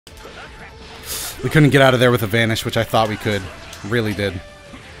We couldn't get out of there with a vanish, which I thought we could. Really did.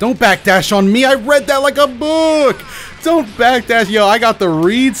 Don't backdash on me. I read that like a book. Don't backdash. Yo, I got the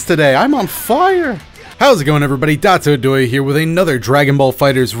reads today. I'm on fire. How's it going, everybody? Dotodoya here with another Dragon Ball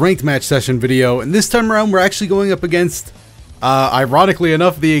FighterZ ranked match session video. And this time around, we're actually going up against, ironically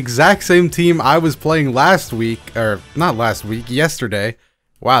enough, the exact same team I was playing last week. Or, not last week, yesterday.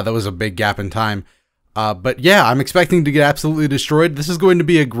 Wow, that was a big gap in time. But yeah, I'm expecting to get absolutely destroyed. This is going to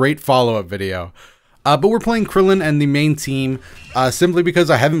be a great follow-up video. But we're playing Krillin and the main team, simply because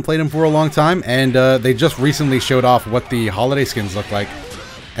I haven't played him for a long time, and they just recently showed off what the holiday skins look like.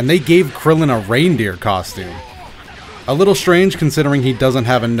 And they gave Krillin a reindeer costume. A little strange considering he doesn't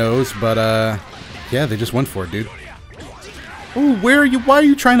have a nose, but yeah, they just went for it, dude. Oh, where are you? Why are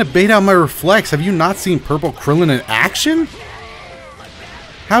you trying to bait out my reflex? Have you not seen Purple Krillin in action?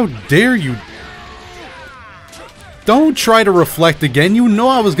 How dare you? Don't try to reflect again. You know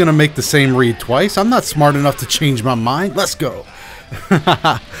I was going to make the same read twice. I'm not smart enough to change my mind. Let's go.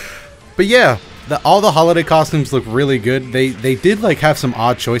 But yeah, all the holiday costumes look really good. They did like have some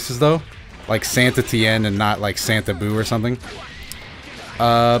odd choices though. Like Santa Tien and not like Santa Boo or something.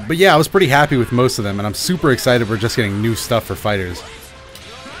 But yeah, I was pretty happy with most of them. And I'm super excited we're just getting new stuff for fighters.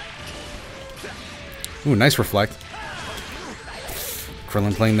 Ooh, nice reflect.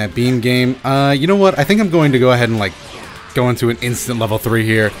 Krillin playing that beam game. You know what? I think I'm going to go ahead and like go into an instant level 3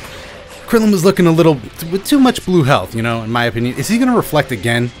 here. Krillin was looking a little with too much blue health, you know, in my opinion. Is he going to reflect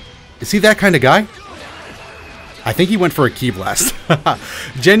again? Is he that kind of guy? I think he went for a Ki Blast.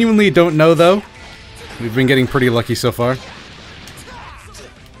 Genuinely don't know though. We've been getting pretty lucky so far.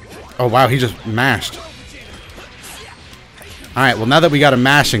 Oh wow, he just mashed. Alright, well now that we got him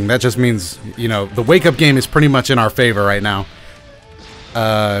mashing, that just means, you know, the wake-up game is pretty much in our favor right now.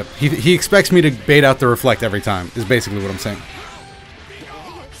 He expects me to bait out the reflect every time, is basically what I'm saying.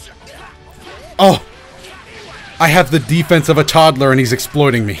 Oh! I have the defense of a toddler and he's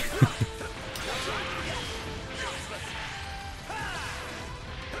exploiting me.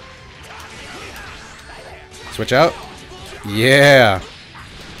 Switch out. Yeah.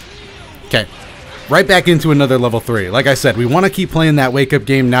 Okay. Right back into another level 3. Like I said, we want to keep playing that wake-up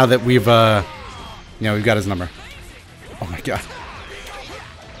game now that we've, you know, we've got his number. Oh my god.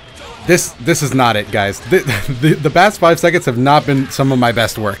 This is not it, guys. The past 5 seconds have not been some of my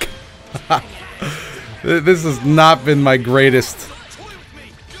best work. This has not been my greatest.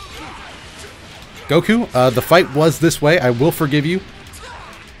 Goku, the fight was this way. I will forgive you.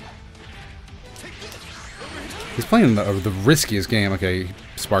 He's playing the riskiest game. Okay, he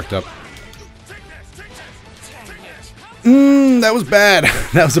sparked up. That was bad.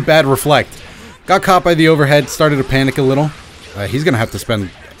 That was a bad reflect. Got caught by the overhead, started to panic a little. He's going to have to spend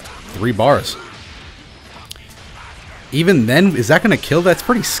 3 bars. Even then, is that going to kill? That's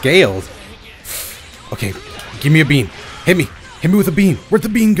pretty scaled. Okay, give me a beam. Hit me. Hit me with a beam. Where'd the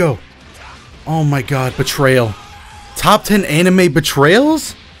beam go? Oh my god, betrayal. Top 10 anime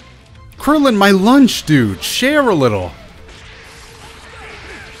betrayals? Krillin, my lunch, dude. Share a little.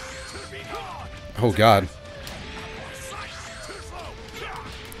 Oh god.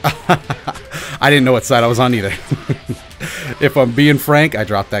 I didn't know what side I was on either. If I'm being frank, I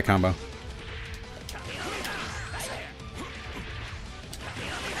dropped that combo.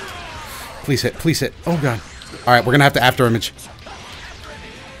 Please hit, please hit. Oh god. Alright, we're gonna have to after image.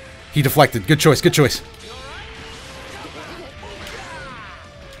 He deflected. Good choice, good choice.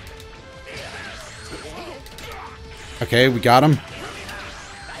 Okay, we got him.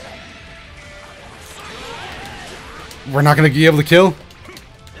 We're not gonna be able to kill.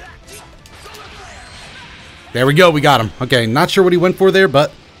 There we go, we got him. Okay, not sure what he went for there,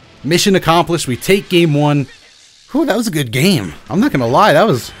 but mission accomplished. We take game 1. Whew, that was a good game. I'm not gonna lie, that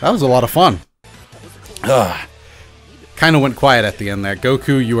was a lot of fun. Ugh. Kind of went quiet at the end there.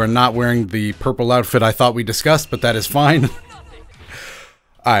 Goku, you are not wearing the purple outfit I thought we discussed, but that is fine.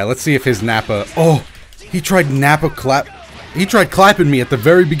 Alright, let's see if his Nappa... Oh, he tried Nappa clap... He tried clapping me at the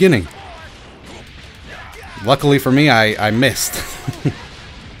very beginning. Luckily for me, I missed.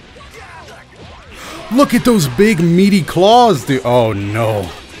 Look at those big meaty claws, dude. Oh no.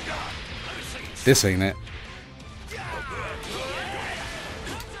 This ain't it.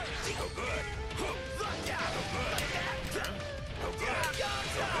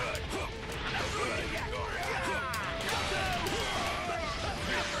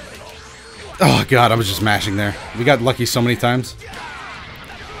 Oh god, I was just mashing there. We got lucky so many times.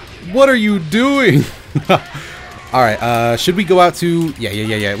 What are you doing? Alright, should we go out to...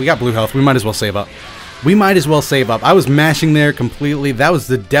 Yeah. We got blue health. We might as well save up. We might as well save up. I was mashing there completely. That was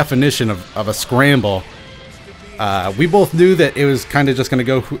the definition of a scramble. We both knew that it was kind of just going to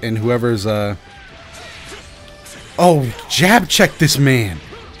go in whoever's... Oh, jab check this man.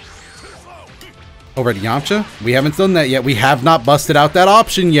 Over at Yamcha? We haven't done that yet. We have not busted out that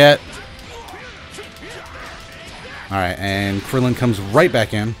option yet. Alright, and Krillin comes right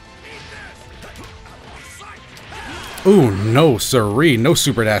back in. Ooh, no siree. No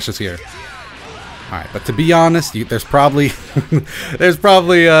super dashes here. Alright, but to be honest, there's probably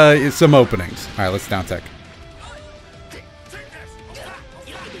some openings. Alright, let's down tech.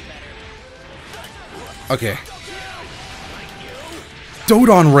 Okay.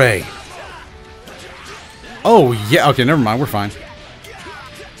 Dodon Ray. Oh, yeah. Okay, never mind. We're fine.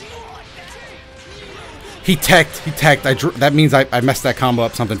 He teched. He teched. That means I messed that combo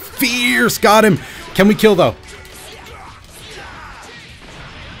up something. Fierce. Got him. Can we kill, though?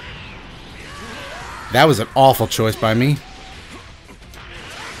 That was an awful choice by me.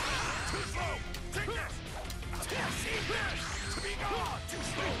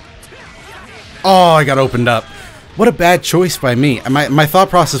 Oh, I got opened up. What a bad choice by me. My thought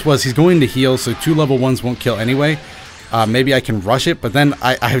process was he's going to heal, so 2 level 1s won't kill anyway. Maybe I can rush it, but then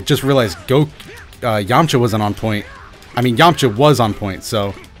I just realized Yamcha wasn't on point. I mean, Yamcha was on point,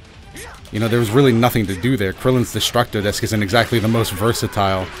 so... You know, there was really nothing to do there. Krillin's Destructo Disc isn't exactly the most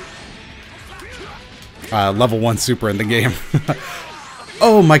versatile level 1 super in the game.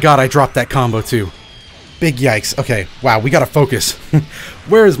 Oh my god, I dropped that combo too. Big yikes. Okay, wow, we gotta focus.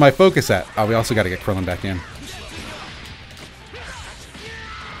 Where is my focus at? Oh, we also gotta get Krillin back in.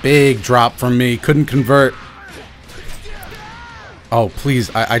 Big drop from me. Couldn't convert. Oh,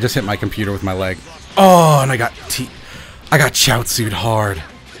 please. I just hit my computer with my leg. Oh, and I got Chaozu'd hard.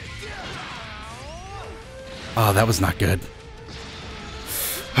 Oh, that was not good.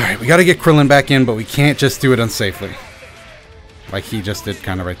 Alright, we gotta get Krillin back in, but we can't just do it unsafely. Like he just did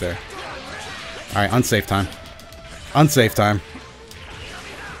kind of right there. Alright, unsafe time. Unsafe time.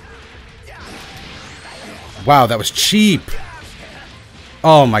 Wow, that was cheap.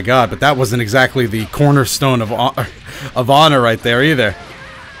 Oh my god, but that wasn't exactly the cornerstone of honor right there either.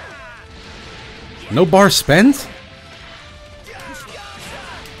 No bar spend?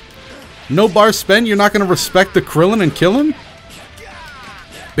 No bar spend? You're not going to respect the Krillin and kill him?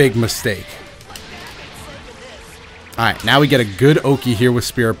 Big mistake. Alright, now we get a good Oki here with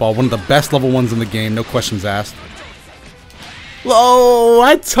Spirit Ball. One of the best level 1s in the game, no questions asked. Oh,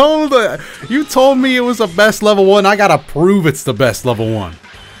 you told me it was the best level 1. I gotta prove it's the best level 1.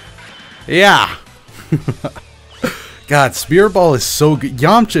 Yeah. God, Spirit Ball is so good.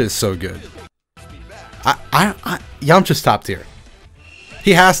 Yamcha is so good. Yamcha's top tier.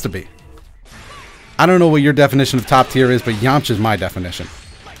 He has to be. I don't know what your definition of top tier is, but Yamcha's my definition.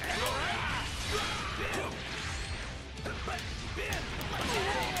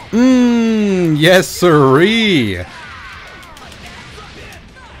 Yes siree.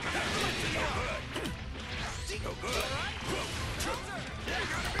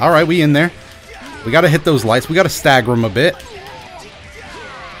 Alright, we in there. We gotta hit those lights. We gotta stagger them a bit.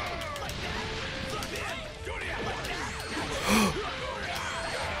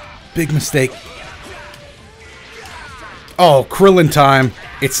 Big mistake. Oh, Krillin time.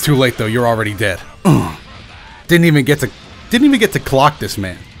 It's too late though. You're already dead. Didn't even get to clock this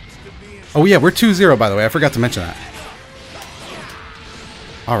man. Oh yeah, we're 2-0 by the way. I forgot to mention that.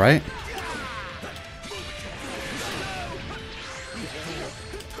 Alright.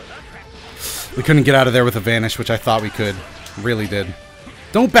 We couldn't get out of there with a vanish, which I thought we could. Really did.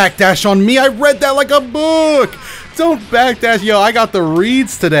 Don't backdash on me. I read that like a book. Don't backdash. Yo, I got the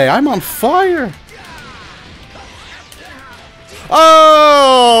reads today. I'm on fire.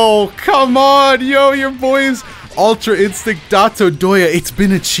 Oh, come on. Yo, your boy's Ultra Instinct Dotodoya. It's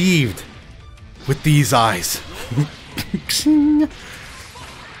been achieved. With these eyes.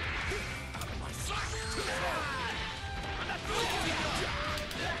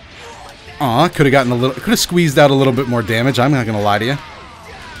 Aw, could have squeezed out a little bit more damage. I'm not gonna lie to you.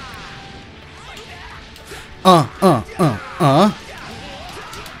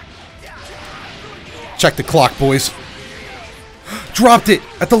 Check the clock, boys. Dropped it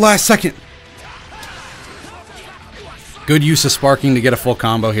at the last second. Good use of sparking to get a full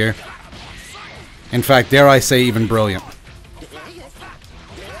combo here. In fact, dare I say even brilliant.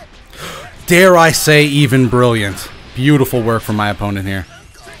 Dare I say even brilliant. Beautiful work from my opponent here.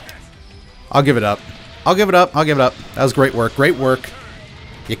 I'll give it up. I'll give it up. I'll give it up. That was great work. Great work.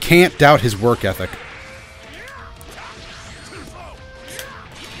 You can't doubt his work ethic.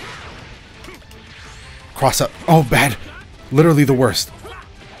 Cross up. Oh, bad. Literally the worst.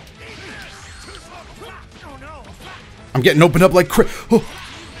 I'm getting opened up like... Oh.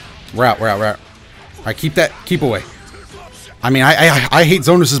 We're out. We're out. We're out. Alright, keep away. I mean, I hate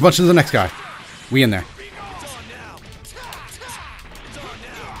zoners as much as the next guy. We in there.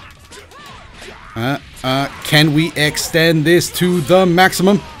 Can we extend this to the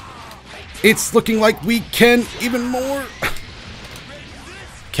maximum? It's looking like we can even more.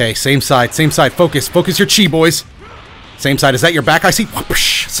 Okay, same side, same side. Focus your chi, boys. Same side. Is that your back? I see.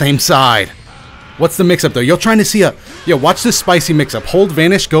 Same side. What's the mix-up, though? You're trying to see a... Yeah, watch this spicy mix-up. Hold,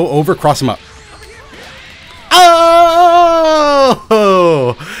 vanish, go over, cross him up.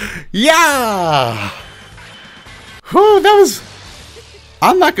 Oh! Yeah! Whew, that was...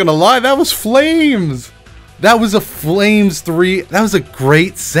 I'm not gonna lie, that was flames! That was a flames 3. That was a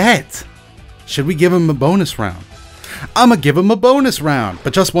great set. Should we give him a bonus round? I'm gonna give him a bonus round.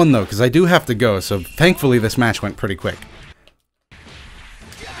 But just one, though, because I do have to go. So thankfully, this match went pretty quick.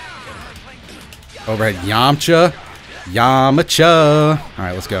 Overhead Yamcha. Yamcha.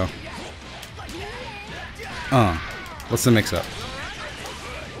 Alright, let's go. What's the mix-up?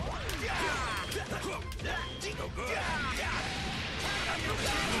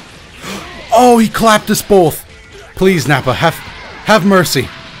 Oh, he clapped us both. Please, Nappa, have mercy.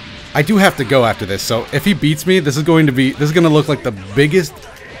 I do have to go after this, so if he beats me, this is going to look like the biggest.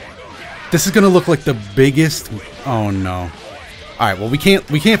 This is going to look like the biggest. Oh no. Alright, well we can't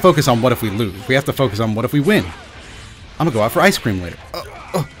focus on what if we lose. We have to focus on what if we win. I'm gonna go out for ice cream later.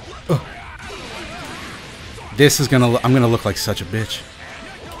 This is I'm gonna look like such a bitch.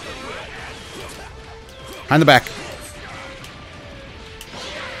 Behind the back.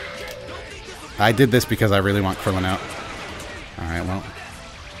 I did this because I really want Krillin out. Alright, well.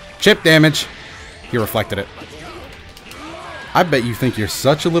 Chip damage. He reflected it. I bet you think you're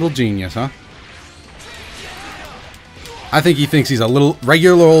such a little genius, huh? I think he thinks he's a little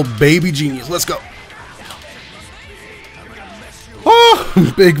regular old baby genius. Let's go.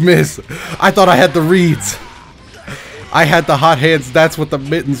 Oh, big miss. I thought I had the reads. I had the hot hands. That's what the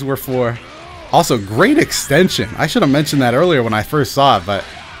mittens were for. Also, great extension. I should have mentioned that earlier when I first saw it, but...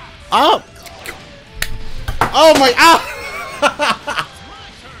 Oh! Oh my... Ah!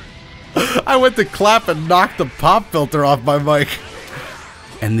 I went to clap and knocked the pop filter off my mic.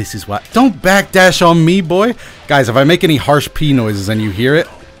 And this is why... Don't backdash on me, boy. Guys, if I make any harsh P noises and you hear it,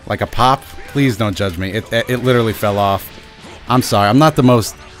 like a pop, please don't judge me. It literally fell off. I'm sorry. I'm not the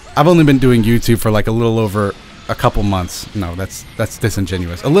most... I've only been doing YouTube for like a little over a couple months. No, that's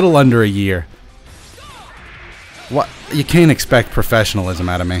disingenuous. A little under a year. What? You can't expect professionalism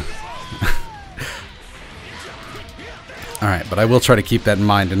out of me. Alright, but I will try to keep that in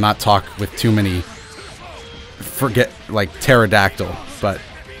mind and not talk with too many... Forget, like, pterodactyl, but...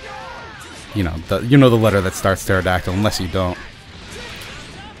 You know the letter that starts pterodactyl, unless you don't.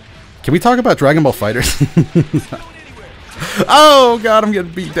 Can we talk about Dragonball FighterZ? Oh god, I'm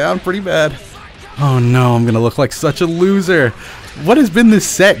getting beat down pretty bad. Oh no, I'm gonna look like such a loser. What has been this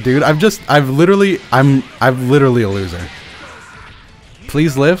set, dude? I'm literally a loser.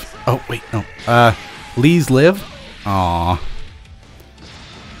 Please live? Oh wait, no. Please live? Aww.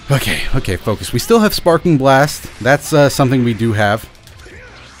 Okay, focus. We still have Sparking Blast. That's something we do have.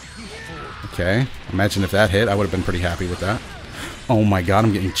 Okay, imagine if that hit. I would have been pretty happy with that. Oh my god,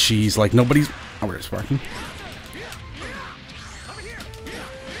 I'm getting cheese like nobody's... Oh, where's Sparking?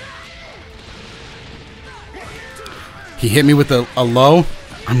 He hit me with a low.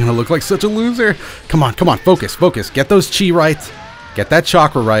 I'm gonna look like such a loser. Come on, focus. Get those chi right. Get that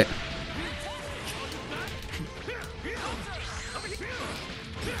chakra right.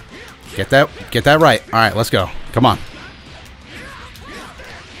 Get that right. Alright, let's go. Come on.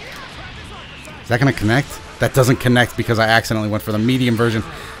 Is that gonna connect? That doesn't connect because I accidentally went for the medium version.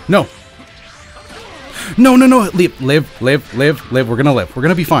 No. No. Live. We're gonna live. We're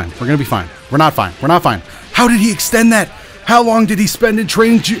gonna be fine. We're not fine. How did he extend that? How long did he spend in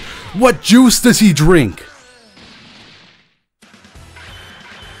training? What juice does he drink?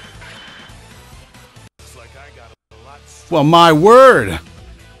 Well, my word.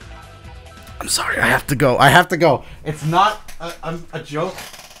 I'm sorry, I have to go. It's not a joke.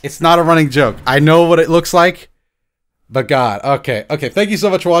 It's not a running joke. I know what it looks like. But God, okay. Thank you so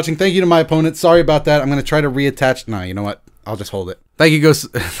much for watching. Thank you to my opponent. Sorry about that. I'm going to try to reattach. No, you know what? I'll just hold it. Thank you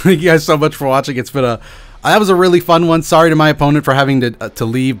guys so much for watching. It's been that was a really fun one. Sorry to my opponent for having to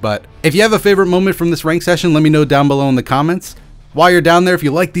leave. But if you have a favorite moment from this rank session, let me know down below in the comments. While you're down there, if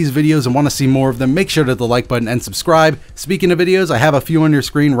you like these videos and want to see more of them, make sure to hit the like button and subscribe. Speaking of videos, I have a few on your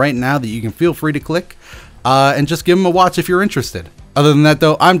screen right now that you can feel free to click. And just give them a watch if you're interested. Other than that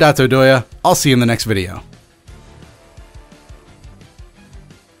though, I'm Dotodoya. I'll see you in the next video.